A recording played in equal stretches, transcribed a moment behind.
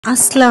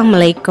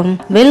Assalamualaikum.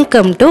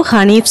 Welcome to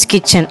HANIF'S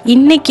kitchen.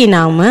 இன்னைக்கு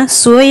நாம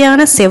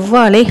சுவையான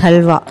செவ்வாழை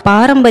ஹல்வா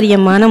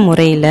பாரம்பரியமான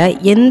முறையில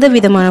எந்த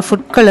விதமான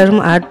ஃபுட்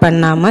கலரும் ஆட்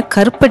பண்ணாம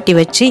கருப்பட்டி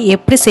வச்சு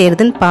எப்படி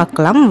செய்யறதுன்னு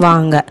பார்க்கலாம்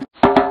வாங்க.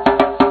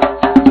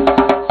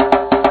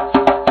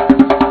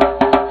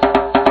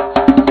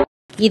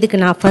 இதுக்கு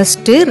நான்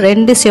ஃபர்ஸ்ட்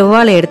 2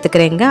 செவ்வாழை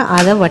எடுத்துக்கிறேங்க.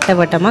 அதை வட்ட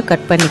வட்டமா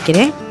கட்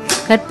பண்ணிக்கிறேன்.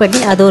 கட்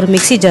பண்ணி அதை ஒரு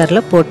மிக்ஸி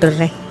ஜார்ல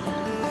போட்டுறேன்.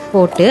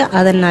 போட்டு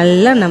அதை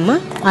நல்லா நம்ம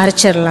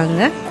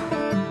அரைச்சிடலாங்க.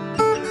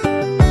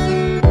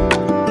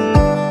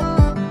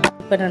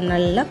 இப்போ நான்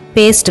நல்லா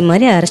பேஸ்ட்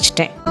மாதிரி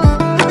அரைச்சிட்டேன்.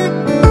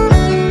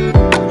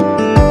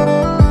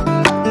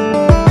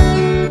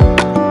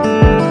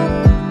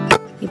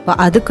 இப்போ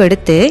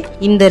அதுக்கடுத்து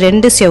இந்த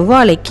 2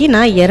 செவ்வாழைக்கு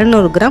நான்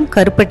 200 கிராம்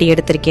கருப்பட்டி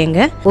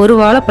எடுத்திருக்கேங்க. ஒரு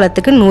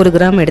வாழைப்பழத்துக்கு 100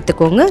 கிராம்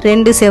எடுத்துக்கோங்க.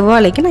 2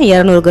 செவ்வாழைக்கு நான்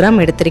 200 கிராம்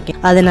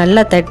எடுத்திருக்கேன். அதை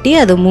நல்லா தட்டி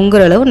அது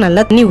முங்குற அளவு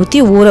நல்லா தண்ணி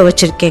ஊற்றி ஊற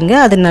வச்சிருக்கேங்க.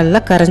 அது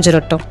நல்லா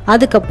கரைஞ்சிரட்டும்.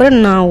 அதுக்கப்புறம்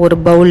நான் ஒரு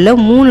பவுலில்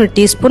 3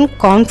 டீஸ்பூன்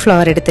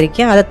கார்ன்ஃப்ளவர்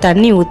எடுத்திருக்கேன். அதை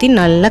தண்ணி ஊற்றி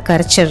நல்லா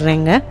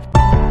கரைச்சிடுறேங்க.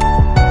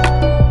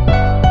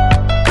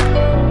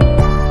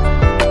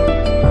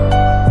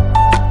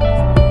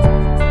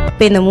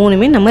 இந்த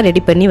 3மே நம்ம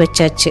ரெடி பண்ணி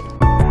வச்சாச்சு.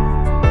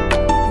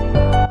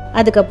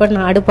 அதுக்கப்புறம்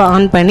நான் அடுப்பை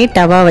ஆன் பண்ணி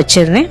டவா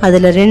வச்சிடுறேன்.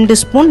 அதில் 2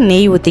 ஸ்பூன்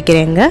நெய்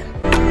ஊற்றிக்கிறேங்க.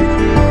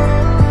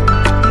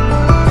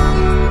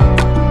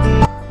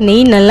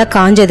 நெய் நல்லா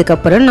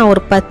காஞ்சதுக்கப்புறம் நான்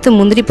ஒரு 10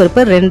 முந்திரி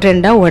பருப்பை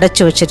 2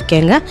 உடைச்சி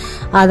வச்சுருக்கேங்க.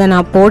 அதை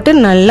நான் போட்டு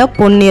நல்லா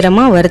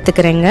பொன்னிறமாக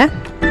வறுத்துக்கிறேங்க.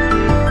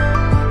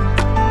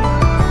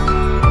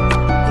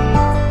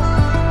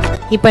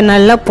 இப்போ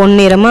நல்லா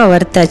பொன்னிறமாக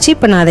வறுத்தாச்சு.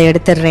 இப்போ நான் அதை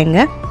எடுத்துடுறேங்க.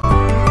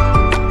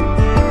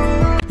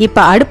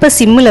 இப்போ அடுப்பை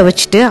சிம்மில்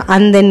வச்சுட்டு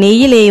அந்த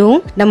நெய்யிலையும்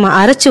நம்ம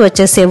அரைச்சி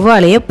வச்ச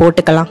செவ்வாழையை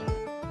போட்டுக்கலாம்.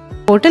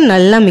 போட்டு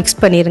நல்லா மிக்ஸ்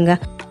பண்ணிடுங்க.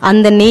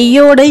 அந்த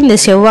நெய்யோட இந்த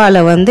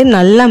செவ்வாழை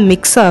நல்லா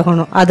மிக்ஸ்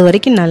ஆகணும். அது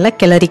வரைக்கும் நல்லா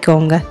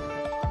கிளறிக்கோங்க.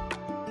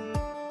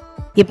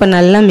 இப்போ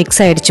நல்லா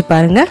மிக்ஸ் ஆயிடுச்சு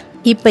பாருங்க.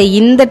 இப்போ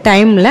இந்த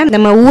டைமில்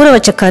நம்ம ஊற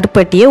வச்ச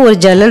கருப்பட்டியை ஒரு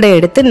ஜல்லடை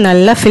எடுத்து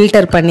நல்லா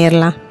ஃபில்டர்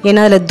பண்ணிடலாம்.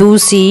 ஏன்னா அதில்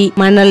தூசி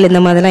மணல்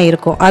இந்த மாதிரிலாம்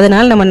இருக்கும்.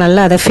 அதனால நம்ம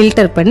நல்லா அதை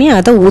ஃபில்டர் பண்ணி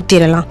அதை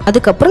ஊற்றிடலாம்.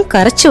 அதுக்கப்புறம்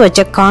கரைச்சி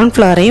வச்ச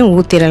கார்ன்ஃப்ளவரையும்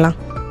ஊற்றிடலாம்.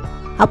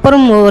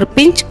 அப்புறம் ஒரு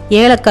பிஞ்ச்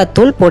ஏலக்காய்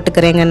தூள்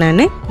போட்டுக்கிறேங்க நான்.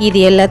 இது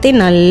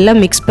எல்லாத்தையும் நல்லா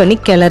மிக்ஸ் பண்ணி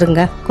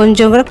கிளறுங்க.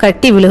 கொஞ்சம் கூட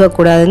கட்டி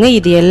விழுகக்கூடாதுங்க.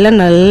 இது எல்லாம்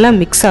நல்லா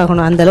மிக்ஸ்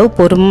ஆகணும். அந்தளவு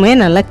பொறுமையாக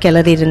நல்லா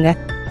கிளறிடுங்க.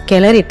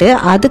 கிளறிட்டு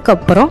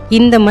அதுக்கப்புறம்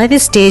இந்த மாதிரி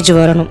ஸ்டேஜ்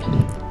வரணும்.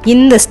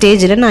 இந்த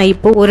ஸ்டேஜில் நான்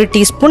இப்போ 1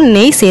 டீஸ்பூன்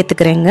நெய்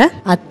சேர்த்துக்கிறேங்க.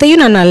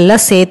 அத்தையும் நான் நல்லா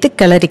சேர்த்து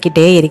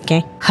கிளறிக்கிட்டே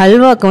இருக்கேன்.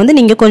 ஹல்வாக்கு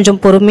நீங்கள்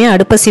கொஞ்சம் பொறுமையாக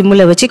அடுப்பை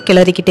சிம்மில் வச்சு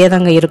கிளறிக்கிட்டே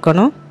தாங்க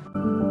இருக்கணும்.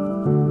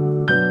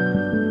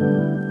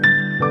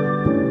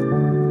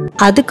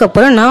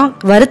 அதுக்கப்புறம் நான்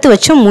வறுத்து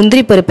வச்ச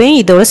முந்திரி பருப்பையும்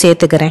இதோட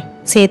சேர்த்துக்கிறேன்.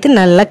 சேர்த்து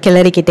நல்லா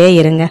கிளறிக்கிட்டே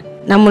இருங்க.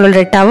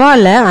 நம்மளோட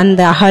டவால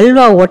அந்த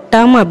ஹல்வா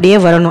ஒட்டாம அப்படியே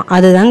வரணும்.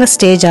 அதுதாங்க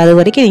ஸ்டேஜ். அது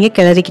வரைக்கும் நீங்க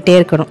கிளறிக்கிட்டே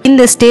இருக்கணும்.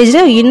 இந்த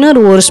ஸ்டேஜ்ல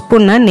இன்னொரு 1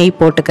 ஸ்பூன் நான் நெய்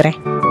போட்டுக்கிறேன்.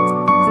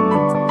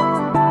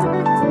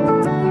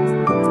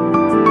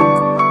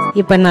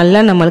 இப்ப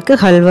நல்லா நம்மளுக்கு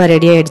ஹல்வா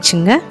ரெடி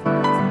ஆயிடுச்சுங்க.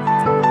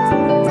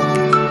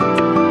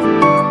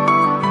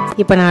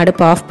 இப்போ நான்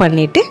அடுப்பு ஆஃப்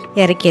பண்ணிட்டு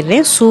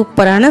இறக்கிடுறேன்.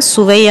 சூப்பரான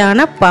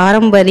சுவையான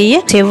பாரம்பரிய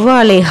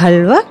செவ்வாழை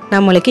ஹல்வா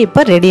நம்மளுக்கு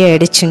இப்போ ரெடி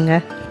ஆயிடுச்சுங்க.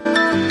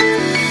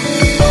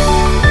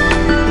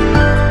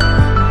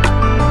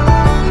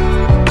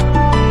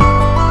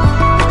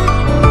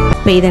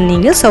 இப்போ இதை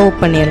நீங்கள்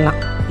சர்வ் பண்ணிடலாம்.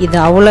 இது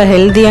அவ்வளோ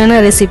ஹெல்த்தியான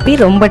ரெசிபி,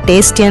 ரொம்ப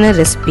டேஸ்டியான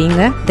ரெசிபிங்க.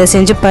 இதை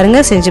செஞ்சு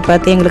பாருங்கள். செஞ்சு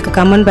பார்த்து எங்களுக்கு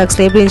கமெண்ட்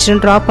பாக்ஸில் எப்படி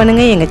இருந்துச்சுன்னு ட்ராப்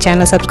பண்ணுங்கள். எங்கள்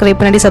சேனலை சப்ஸ்கிரைப்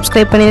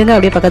பண்ணிடுங்க.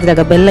 அப்படியே பக்கத்தில்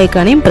இருக்க பெல்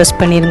ஐக்கானையும் ப்ரெஸ்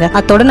பண்ணிடுங்க.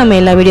 அதோட நம்ம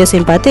எல்லா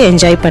வீடியோஸையும் பார்த்து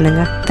என்ஜாய்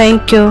பண்ணுங்கள்.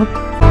 தேங்க்யூ.